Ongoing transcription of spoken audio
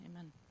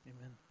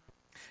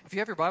If you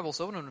have your Bibles,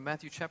 open them to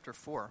Matthew chapter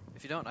 4.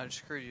 If you don't, I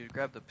just encourage you to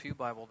grab the pew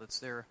Bible that's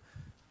there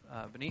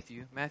beneath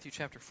you. Matthew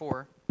chapter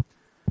 4.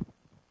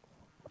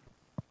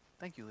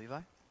 Thank you, Levi.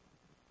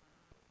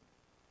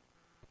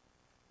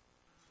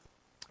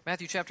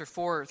 Matthew chapter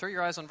 4, throw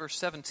your eyes on verse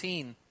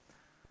 17.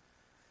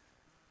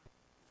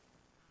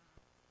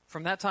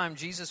 From that time,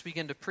 Jesus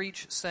began to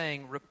preach,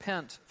 saying,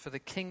 "Repent, for the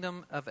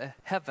kingdom of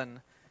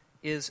heaven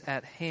is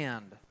at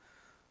hand."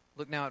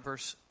 Look now at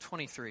verse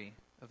 23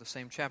 of the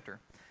same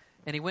chapter.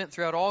 "And he went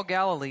throughout all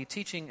Galilee,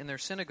 teaching in their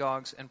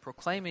synagogues and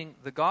proclaiming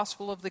the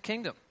gospel of the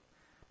kingdom,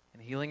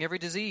 and healing every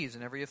disease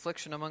and every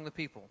affliction among the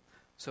people.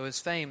 So his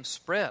fame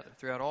spread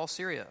throughout all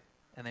Syria,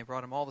 and they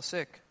brought him all the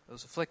sick,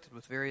 those afflicted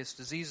with various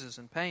diseases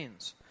and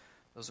pains,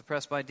 those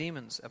oppressed by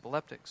demons,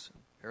 epileptics,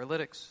 and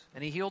paralytics,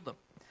 and he healed them.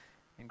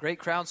 And great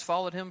crowds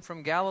followed him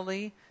from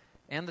Galilee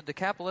and the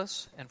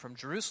Decapolis, and from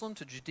Jerusalem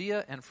to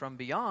Judea, and from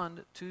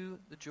beyond to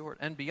the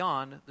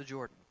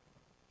Jordan.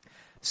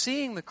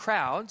 Seeing the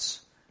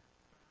crowds,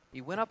 he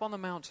went up on the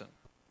mountain,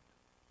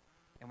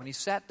 and when he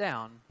sat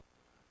down,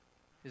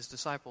 his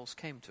disciples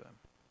came to him.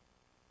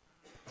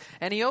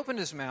 And he opened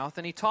his mouth,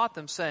 and he taught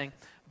them, saying,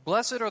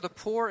 Blessed are the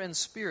poor in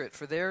spirit,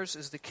 for theirs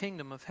is the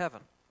kingdom of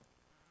heaven.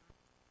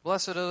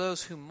 Blessed are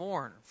those who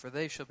mourn, for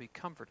they shall be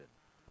comforted.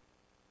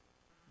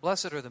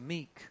 Blessed are the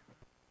meek,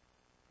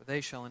 for they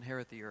shall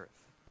inherit the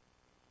earth.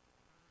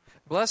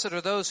 Blessed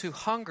are those who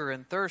hunger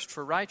and thirst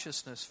for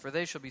righteousness, for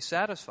they shall be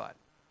satisfied.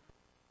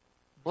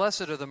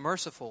 Blessed are the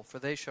merciful, for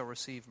they shall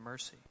receive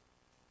mercy.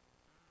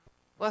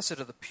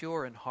 Blessed are the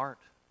pure in heart,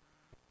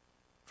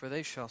 for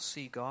they shall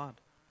see God.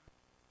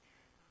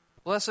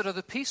 Blessed are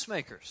the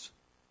peacemakers,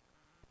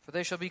 for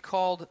they shall be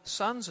called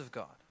sons of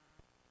God.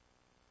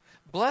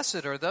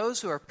 Blessed are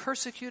those who are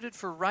persecuted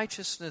for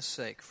righteousness'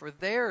 sake, for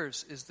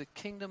theirs is the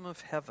kingdom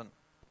of heaven.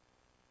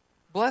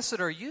 Blessed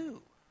are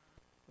you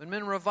when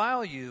men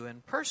revile you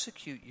and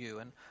persecute you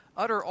and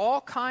utter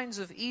all kinds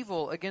of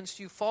evil against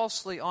you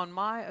falsely on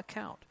my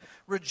account.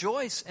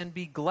 Rejoice and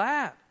be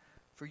glad,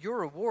 for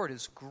your reward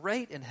is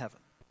great in heaven.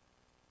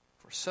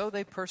 For so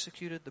they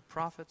persecuted the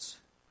prophets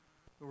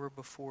who were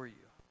before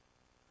you."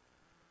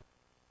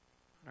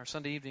 In our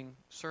Sunday evening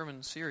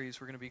sermon series,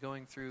 we're going to be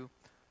going through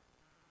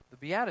the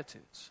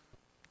Beatitudes.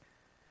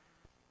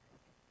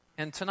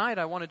 And tonight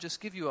I want to just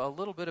give you a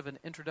little bit of an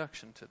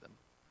introduction to them.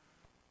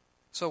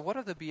 So what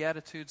are the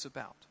Beatitudes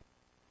about?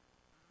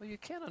 Well, you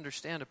can't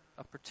understand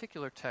a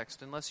particular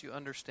text unless you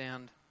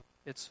understand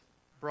its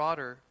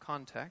broader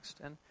context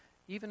and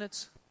even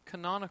its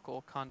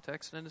canonical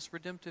context and its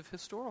redemptive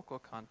historical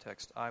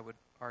context, I would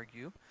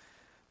argue.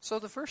 So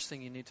the first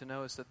thing you need to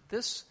know is that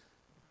this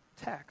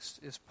text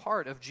is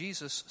part of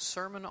Jesus'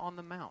 Sermon on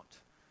the Mount.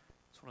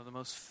 It's one of the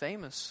most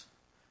famous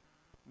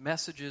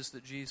messages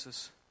that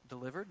Jesus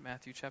delivered,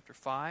 Matthew chapter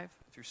 5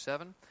 through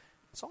 7.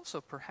 It's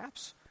also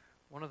perhaps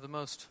one of the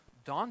most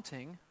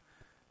daunting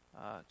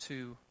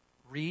to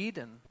read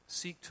and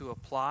seek to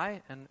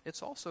apply, and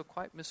it's also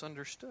quite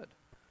misunderstood.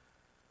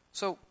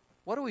 So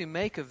what do we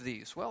make of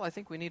these? Well, I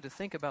think we need to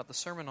think about the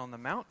Sermon on the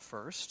Mount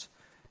first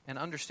and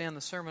understand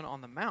the Sermon on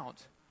the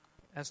Mount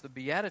as the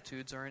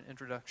Beatitudes are an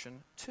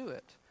introduction to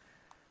it.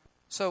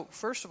 So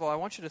first of all, I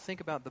want you to think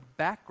about the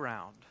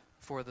background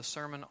for the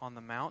Sermon on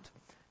the Mount.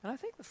 And I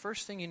think the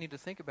first thing you need to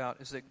think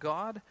about is that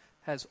God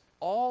has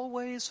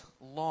always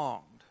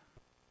longed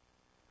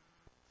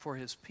for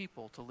his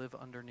people to live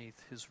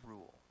underneath his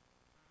rule.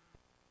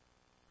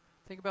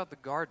 Think about the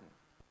garden.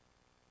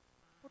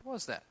 What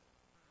was that?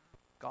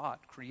 God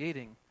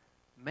creating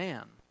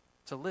man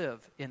to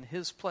live in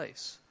his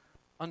place,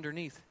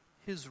 underneath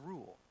his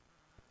rule.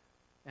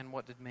 And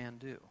what did man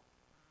do?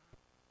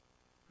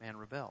 Man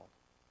rebelled.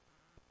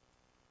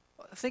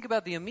 Think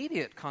about the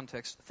immediate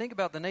context. Think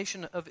about the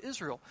nation of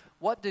Israel.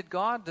 What did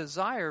God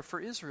desire for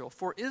Israel?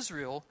 For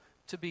Israel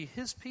to be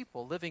his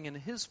people, living in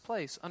his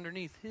place,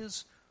 underneath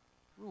his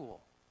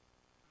rule.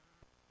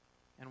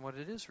 And what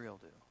did Israel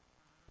do?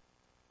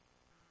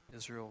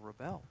 Israel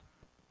rebelled.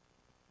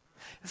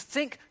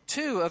 Think,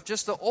 too, of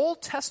just the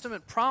Old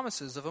Testament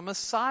promises of a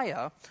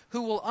Messiah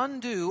who will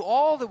undo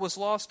all that was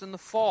lost in the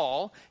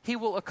fall. He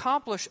will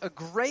accomplish a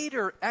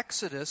greater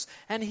exodus,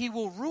 and he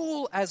will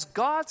rule as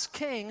God's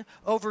king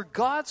over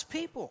God's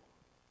people.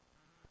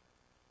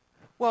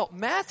 Well,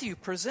 Matthew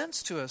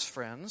presents to us,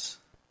 friends,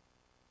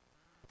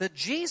 that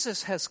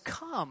Jesus has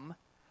come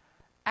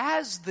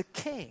as the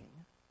king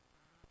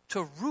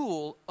to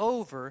rule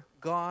over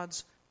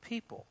God's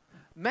people.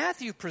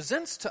 Matthew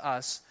presents to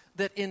us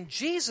that in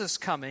Jesus'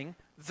 coming,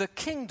 the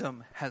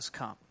kingdom has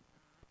come.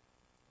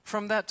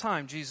 From that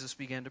time, Jesus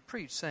began to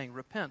preach, saying,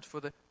 Repent, for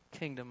the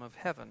kingdom of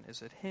heaven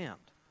is at hand.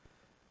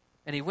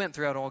 And he went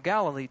throughout all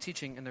Galilee,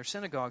 teaching in their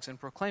synagogues and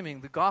proclaiming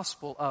the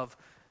gospel of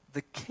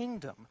the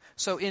kingdom.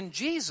 So in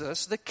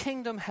Jesus, the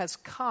kingdom has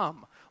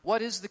come.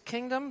 What is the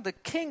kingdom? The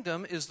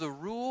kingdom is the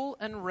rule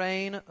and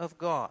reign of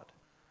God.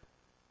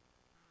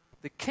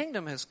 The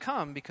kingdom has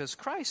come because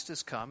Christ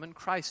has come, and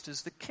Christ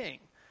is the king.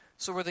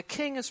 So where the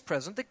king is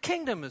present, the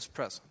kingdom is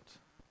present.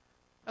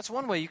 That's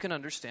one way you can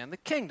understand the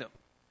kingdom.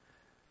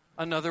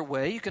 Another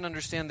way you can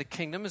understand the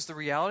kingdom is the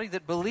reality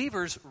that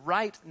believers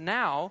right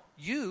now,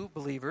 you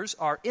believers,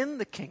 are in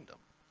the kingdom.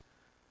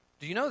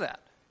 Do you know that?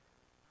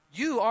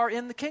 You are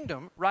in the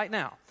kingdom right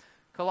now.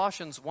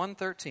 Colossians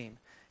 1:13,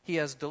 He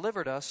has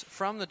delivered us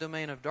from the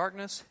domain of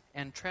darkness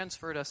and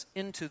transferred us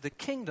into the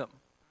kingdom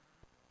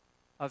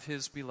of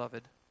His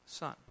beloved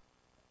Son.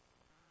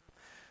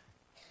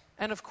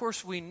 And of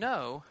course we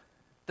know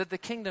that the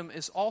kingdom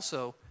is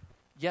also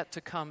yet to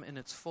come in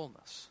its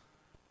fullness.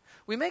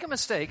 We make a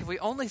mistake if we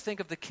only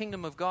think of the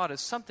kingdom of God as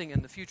something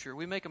in the future.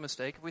 We make a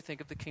mistake if we think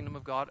of the kingdom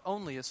of God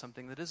only as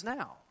something that is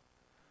now.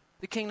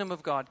 The kingdom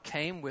of God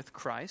came with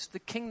Christ. The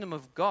kingdom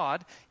of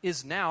God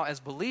is now,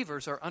 as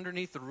believers are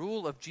underneath the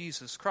rule of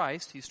Jesus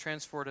Christ. He's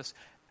transferred us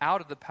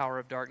out of the power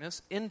of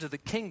darkness into the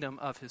kingdom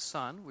of His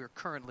Son. We're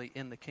currently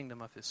in the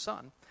kingdom of His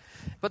Son.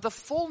 But the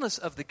fullness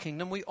of the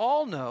kingdom, we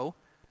all know,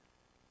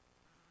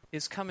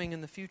 is coming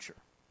in the future.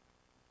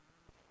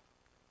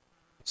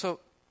 So,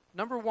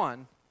 number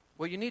one,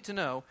 what you need to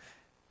know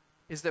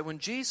is that when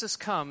Jesus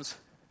comes,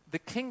 the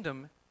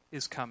kingdom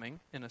is coming,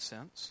 in a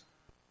sense.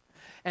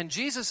 And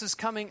Jesus is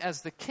coming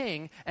as the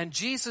king, and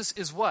Jesus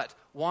is what?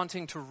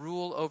 Wanting to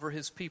rule over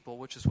His people,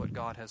 which is what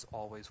God has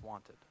always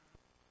wanted.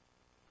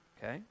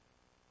 Okay?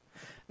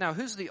 Now,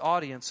 who's the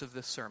audience of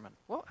this sermon?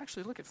 Well,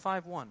 actually, look at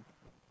 5:1.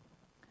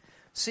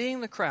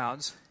 Seeing the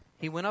crowds,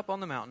 He went up on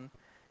the mountain,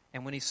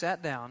 and when He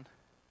sat down,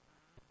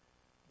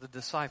 the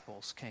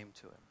disciples came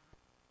to Him.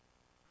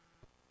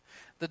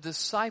 The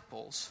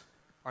disciples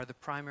are the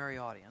primary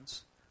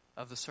audience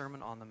of the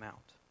Sermon on the Mount.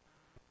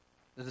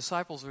 The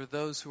disciples are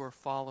those who are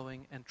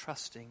following and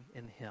trusting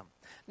in Him.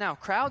 Now,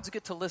 crowds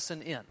get to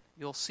listen in.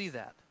 You'll see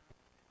that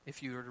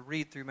if you were to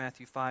read through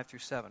Matthew 5 through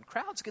 7.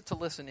 Crowds get to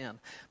listen in,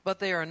 but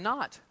they are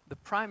not the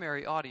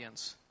primary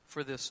audience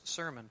for this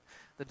sermon.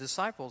 The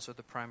disciples are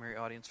the primary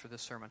audience for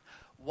this sermon.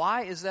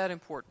 Why is that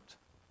important?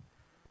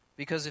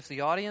 Because if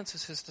the audience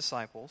is His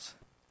disciples,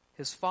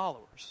 His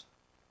followers,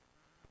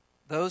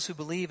 those who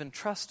believe and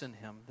trust in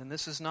Him, then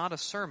this is not a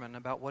sermon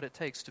about what it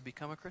takes to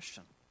become a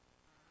Christian.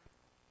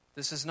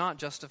 This is not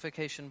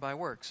justification by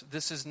works.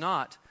 This is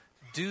not,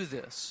 do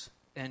this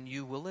and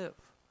you will live.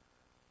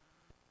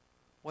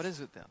 What is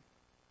it then?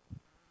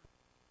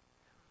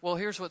 Well,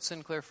 here's what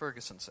Sinclair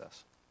Ferguson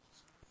says.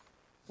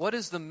 What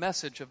is the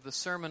message of the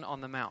Sermon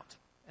on the Mount?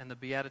 And the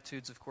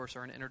Beatitudes, of course,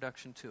 are an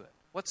introduction to it.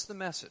 What's the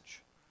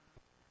message?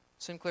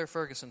 Sinclair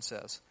Ferguson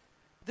says,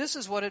 this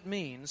is what it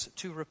means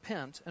to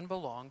repent and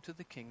belong to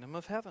the kingdom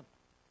of heaven.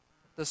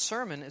 The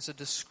sermon is a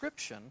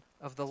description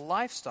of the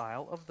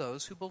lifestyle of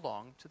those who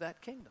belong to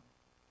that kingdom.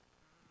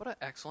 What an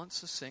excellent,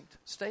 succinct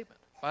statement.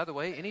 By the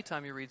way,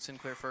 anytime you read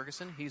Sinclair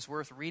Ferguson, he's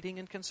worth reading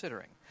and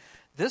considering.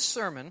 This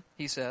sermon,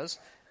 he says,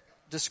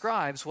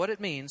 describes what it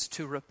means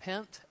to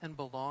repent and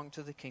belong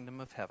to the kingdom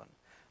of heaven.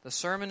 The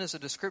sermon is a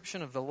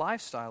description of the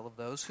lifestyle of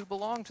those who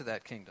belong to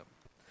that kingdom.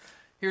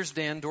 Here's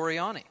Dan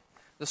Doriani.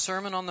 The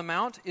Sermon on the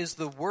Mount is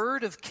the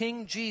word of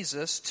King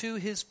Jesus to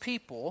His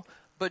people,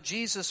 but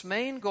Jesus'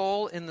 main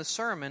goal in the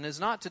sermon is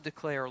not to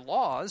declare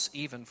laws,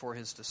 even for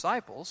His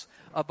disciples.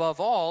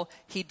 Above all,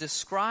 He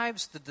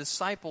describes the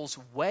disciples'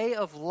 way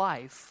of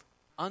life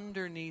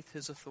underneath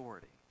His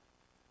authority.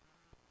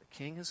 The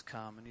King has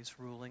come and He's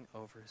ruling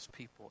over His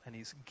people, and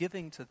He's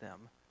giving to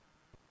them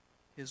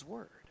His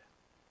word.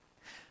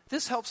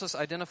 This helps us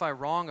identify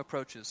wrong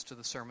approaches to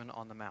the Sermon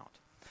on the Mount.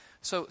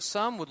 So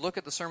some would look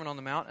at the Sermon on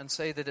the Mount and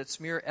say that it's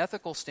mere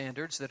ethical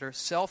standards that are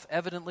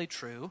self-evidently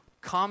true,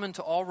 common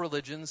to all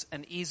religions,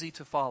 and easy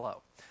to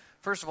follow.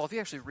 First of all, if you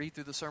actually read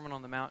through the Sermon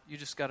on the Mount, you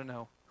just got to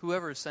know,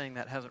 whoever is saying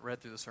that hasn't read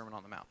through the Sermon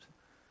on the Mount.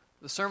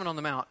 The Sermon on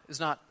the Mount is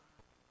not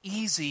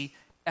easy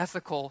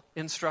ethical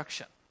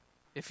instruction.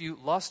 If you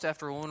lust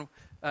after a woman,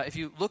 if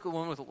you look at a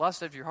woman with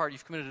lust after your heart,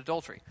 you've committed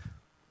adultery.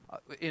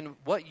 In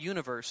what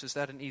universe is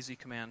that an easy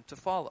command to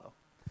follow?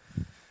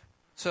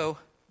 So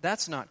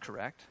that's not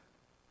correct.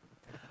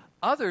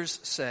 Others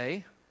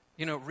say,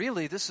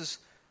 really, this is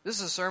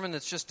a sermon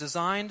that's just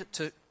designed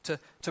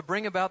to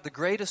bring about the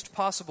greatest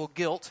possible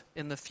guilt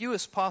in the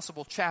fewest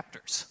possible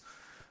chapters.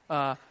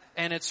 And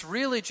it's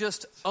really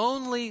just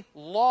only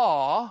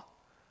law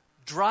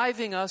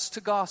driving us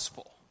to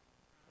gospel.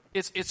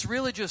 It's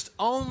really just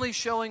only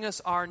showing us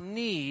our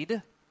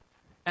need,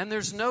 and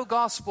there's no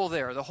gospel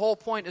there. The whole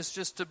point is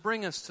just to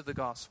bring us to the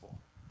gospel.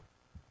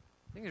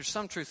 I think there's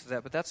some truth to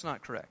that, but that's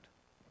not correct.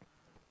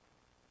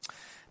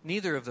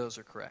 Neither of those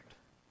are correct.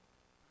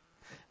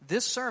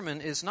 This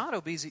sermon is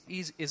not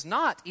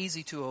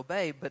easy to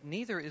obey, but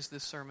neither is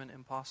this sermon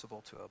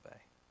impossible to obey.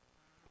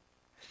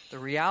 The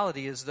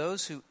reality is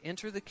those who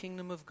enter the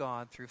kingdom of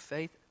God through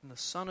faith in the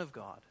Son of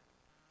God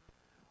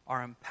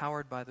are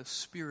empowered by the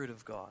Spirit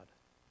of God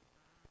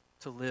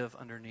to live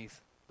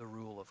underneath the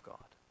rule of God.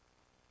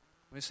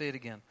 Let me say it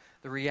again.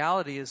 The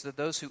reality is that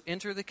those who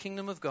enter the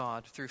kingdom of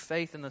God through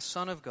faith in the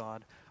Son of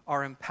God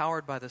are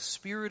empowered by the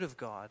Spirit of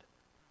God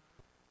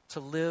to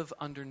live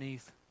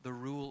underneath the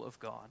rule of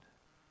God.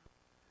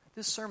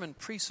 This sermon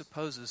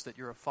presupposes that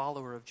you're a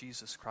follower of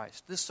Jesus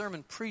Christ. This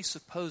sermon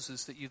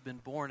presupposes that you've been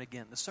born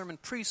again. The sermon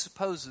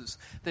presupposes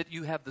that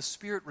you have the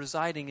Spirit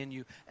residing in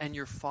you and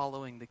you're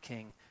following the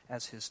King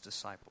as his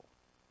disciple.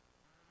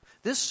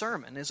 This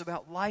sermon is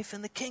about life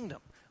in the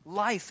kingdom,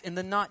 life in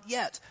the not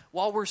yet.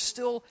 While we're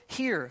still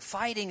here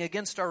fighting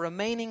against our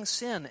remaining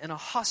sin in a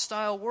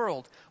hostile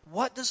world,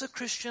 what does a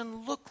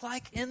Christian look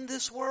like in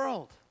this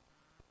world?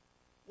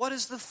 What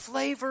is the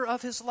flavor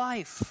of his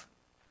life?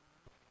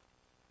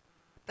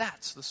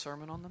 That's the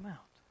Sermon on the Mount.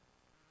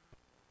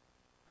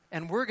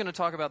 And we're going to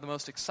talk about the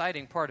most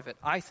exciting part of it,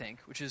 I think,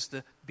 which is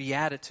the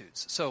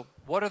Beatitudes. So,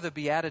 what are the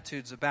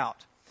Beatitudes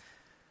about?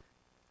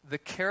 The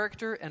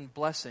character and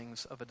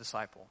blessings of a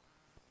disciple.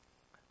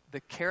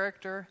 The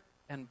character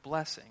and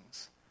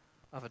blessings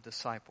of a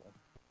disciple.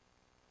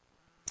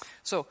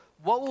 So,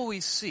 what will we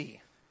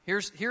see? Here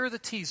are the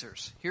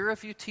teasers. Here are a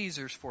few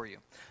teasers for you.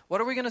 What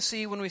are we going to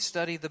see when we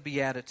study the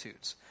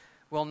Beatitudes?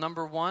 Well,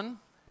 number one,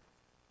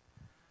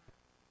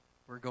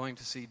 we're going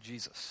to see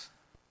Jesus.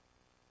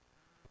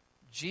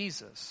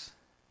 Jesus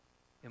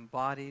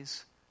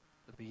embodies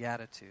the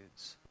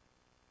Beatitudes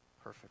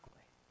perfectly.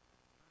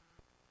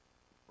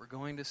 We're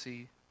going to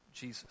see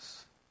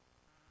Jesus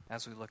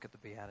as we look at the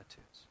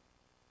Beatitudes.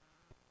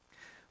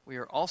 We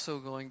are also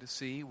going to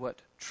see what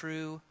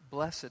true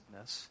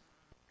blessedness,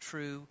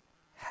 true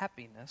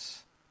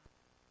happiness,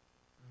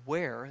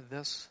 where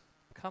this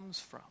comes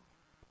from.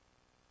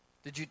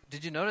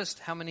 Did you notice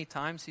how many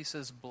times he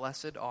says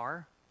blessed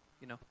are?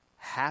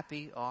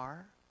 Happy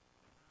are?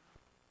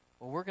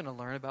 Well, we're going to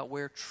learn about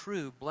where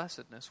true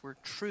blessedness, where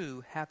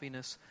true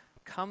happiness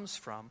comes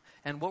from.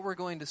 And what we're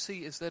going to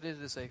see is that it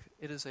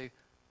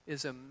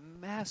is a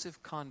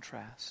massive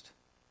contrast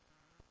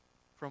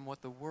from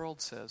what the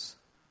world says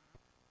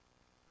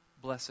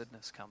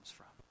blessedness comes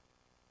from.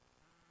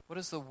 What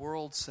does the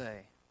world say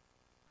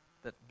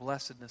that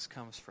blessedness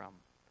comes from?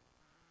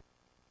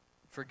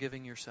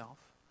 Forgiving yourself,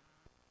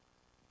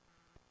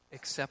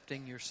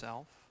 accepting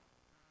yourself,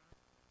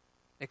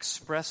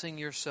 expressing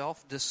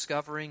yourself,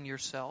 discovering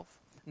yourself,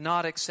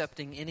 not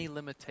accepting any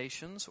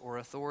limitations or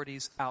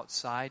authorities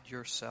outside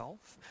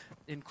yourself,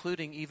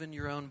 including even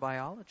your own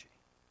biology.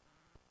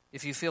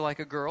 If you feel like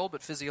a girl,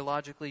 but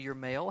physiologically you're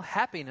male,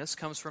 happiness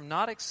comes from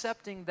not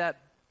accepting that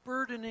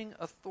burdening,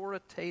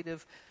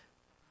 authoritative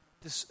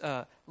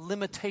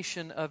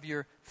limitation of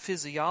your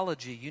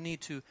physiology. You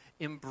need to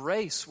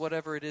embrace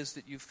whatever it is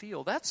that you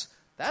feel. That's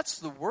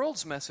the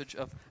world's message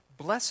of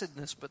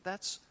blessedness, but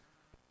that's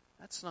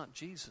not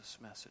Jesus'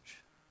 message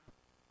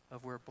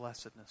of where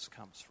blessedness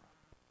comes from.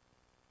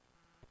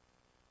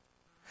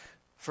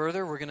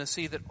 Further, we're going to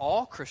see that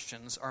all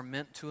Christians are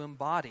meant to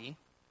embody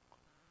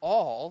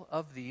all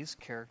of these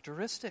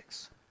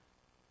characteristics.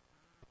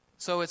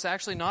 So it's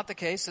actually not the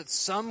case that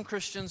some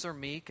Christians are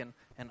meek and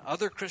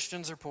other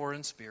Christians are poor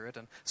in spirit,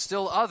 and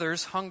still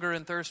others hunger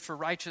and thirst for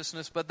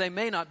righteousness, but they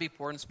may not be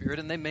poor in spirit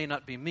and they may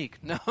not be meek.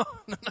 No.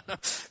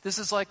 This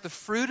is like the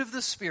fruit of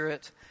the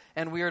Spirit,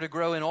 and we are to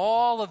grow in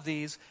all of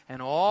these,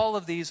 and all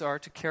of these are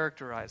to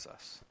characterize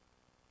us.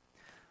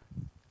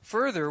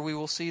 Further, we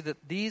will see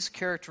that these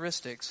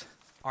characteristics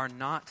are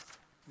not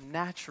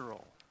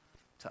natural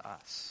to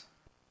us.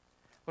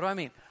 What do I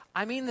mean?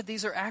 I mean that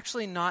these are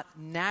actually not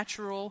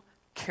natural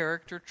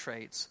character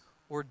traits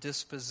or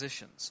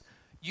dispositions.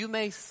 You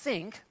may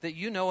think that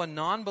you know a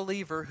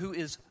non-believer who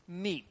is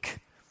meek,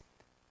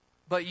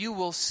 but you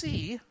will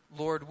see,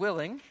 Lord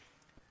willing,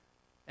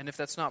 and if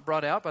that's not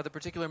brought out by the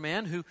particular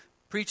man who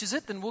preaches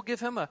it, then we'll give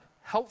him a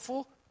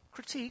helpful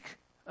critique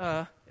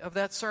of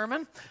that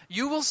sermon.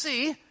 You will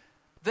see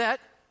that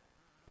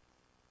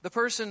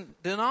the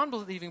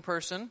non-believing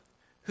person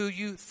who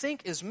you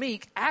think is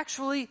meek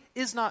actually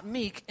is not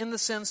meek in the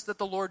sense that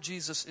the Lord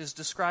Jesus is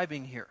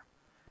describing here.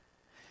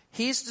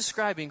 He's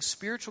describing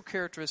spiritual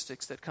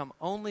characteristics that come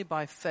only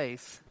by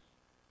faith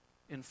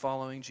in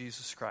following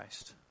Jesus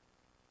Christ.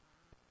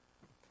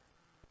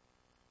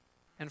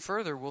 And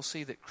further, we'll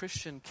see that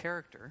Christian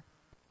character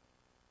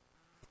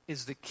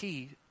is the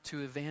key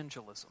to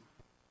evangelism.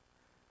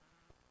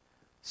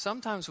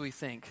 Sometimes we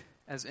think,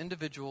 as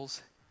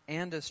individuals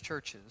and as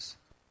churches,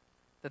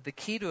 that the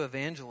key to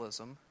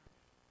evangelism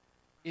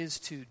is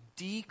to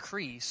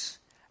decrease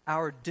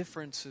our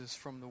differences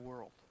from the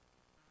world,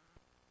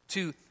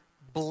 to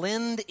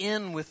blend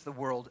in with the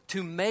world,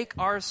 to make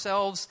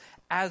ourselves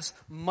as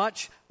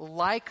much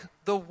like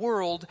the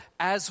world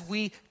as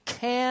we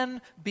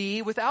can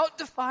be without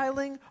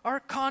defiling our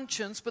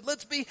conscience, but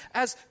let's be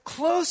as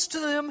close to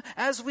them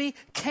as we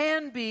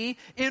can be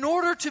in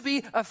order to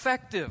be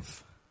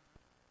effective.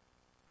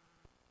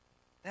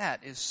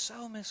 That is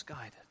so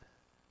misguided.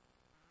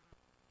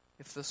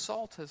 If the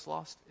salt has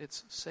lost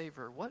its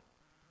savor, what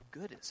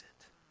good is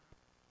it?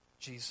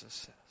 Jesus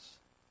says.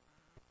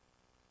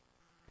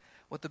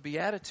 What the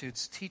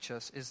Beatitudes teach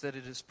us is that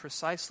it is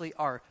precisely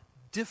our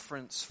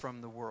difference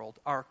from the world,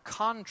 our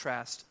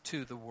contrast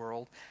to the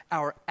world,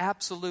 our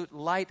absolute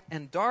light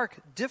and dark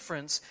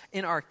difference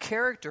in our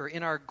character,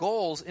 in our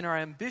goals, in our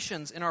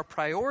ambitions, in our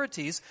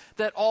priorities,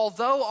 that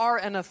although are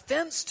an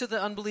offense to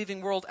the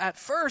unbelieving world at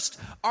first,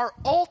 are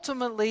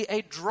ultimately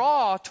a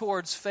draw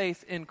towards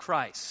faith in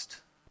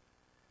Christ.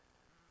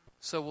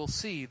 So we'll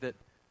see that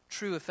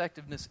true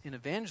effectiveness in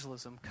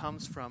evangelism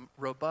comes from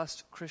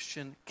robust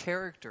Christian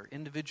character,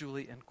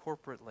 individually and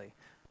corporately,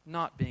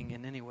 not being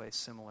in any way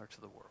similar to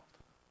the world.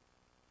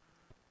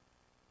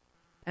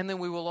 And then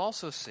we will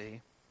also see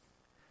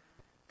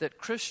that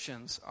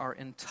Christians are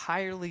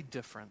entirely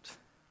different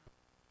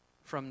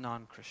from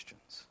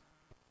non-Christians.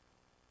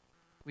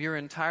 We are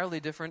entirely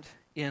different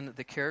in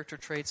the character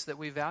traits that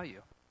we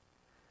value.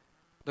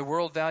 The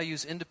world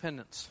values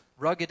independence,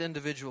 rugged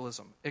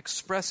individualism,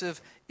 expressive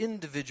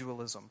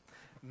individualism,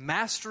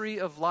 mastery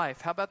of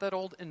life. How about that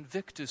old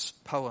Invictus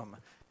poem?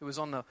 It was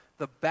on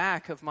the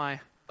back of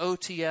my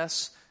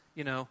OTS,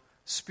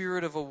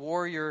 spirit of a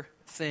warrior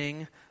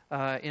thing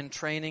in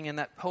training, and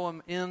that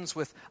poem ends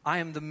with, I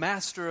am the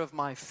master of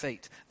my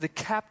fate, the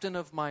captain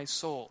of my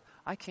soul.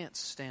 I can't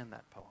stand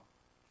that poem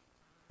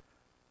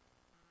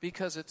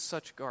because it's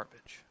such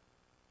garbage.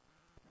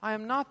 I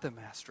am not the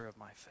master of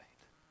my fate.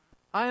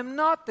 I am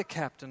not the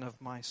captain of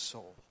my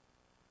soul.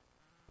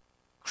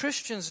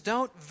 Christians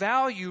don't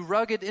value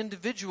rugged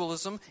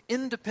individualism,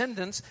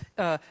 independence,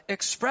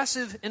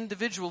 expressive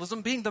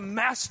individualism, being the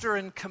master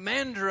and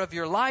commander of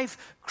your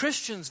life.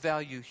 Christians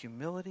value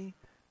humility,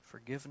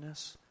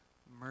 forgiveness,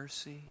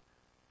 mercy,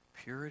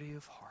 purity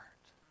of heart.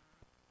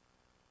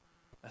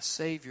 A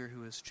Savior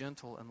who is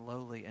gentle and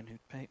lowly and who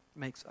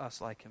makes us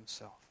like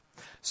himself.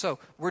 So,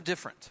 we're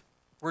different.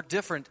 We're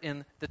different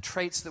in the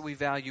traits that we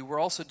value. We're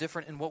also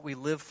different in what we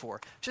live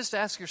for. Just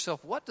ask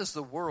yourself, what does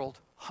the world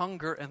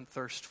hunger and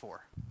thirst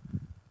for?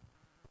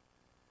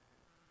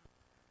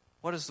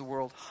 What does the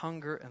world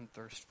hunger and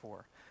thirst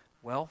for?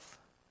 Wealth,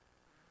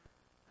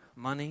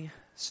 money,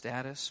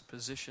 status,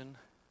 position,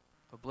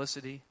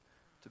 publicity,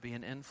 to be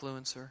an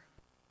influencer.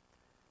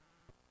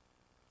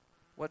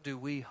 What do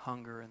we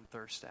hunger and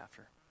thirst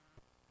after?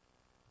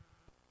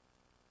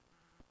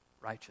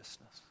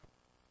 Righteousness.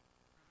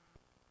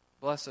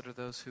 Blessed are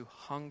those who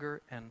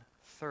hunger and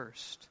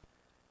thirst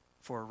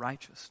for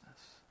righteousness,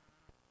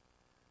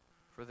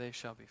 for they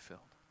shall be filled.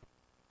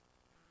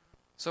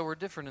 So we're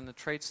different in the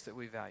traits that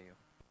we value.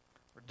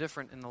 We're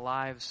different in the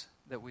lives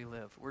that we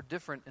live. We're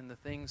different in the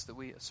things that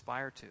we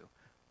aspire to.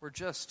 We're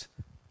just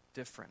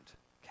different.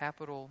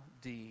 Capital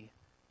D,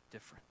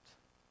 different.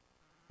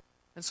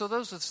 And so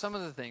those are some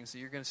of the things that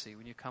you're going to see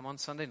when you come on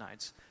Sunday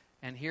nights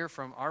and hear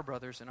from our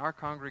brothers in our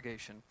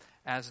congregation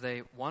as they,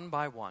 one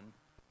by one,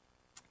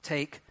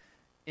 take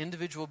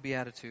individual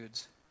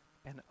Beatitudes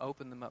and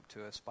open them up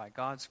to us by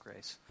God's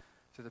grace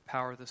through the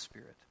power of the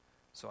Spirit.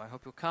 So I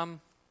hope you'll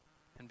come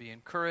and be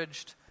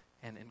encouraged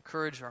and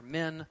encourage our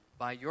men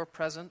by your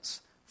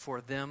presence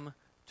for them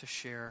to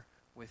share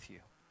with you.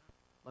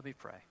 Let me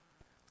pray.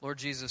 Lord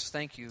Jesus,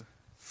 thank you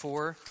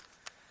for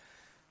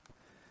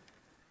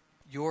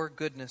your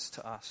goodness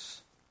to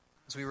us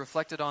as we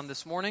reflected on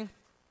this morning.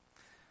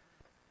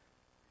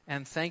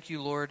 And thank you,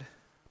 Lord,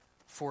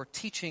 for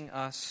teaching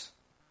us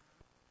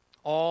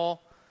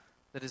all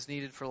that is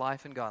needed for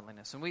life and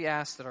godliness. And we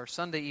ask that our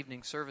Sunday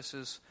evening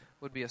services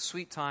would be a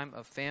sweet time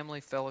of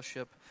family,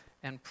 fellowship,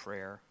 and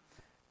prayer.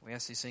 We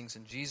ask these things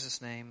in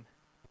Jesus' name.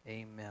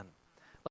 Amen.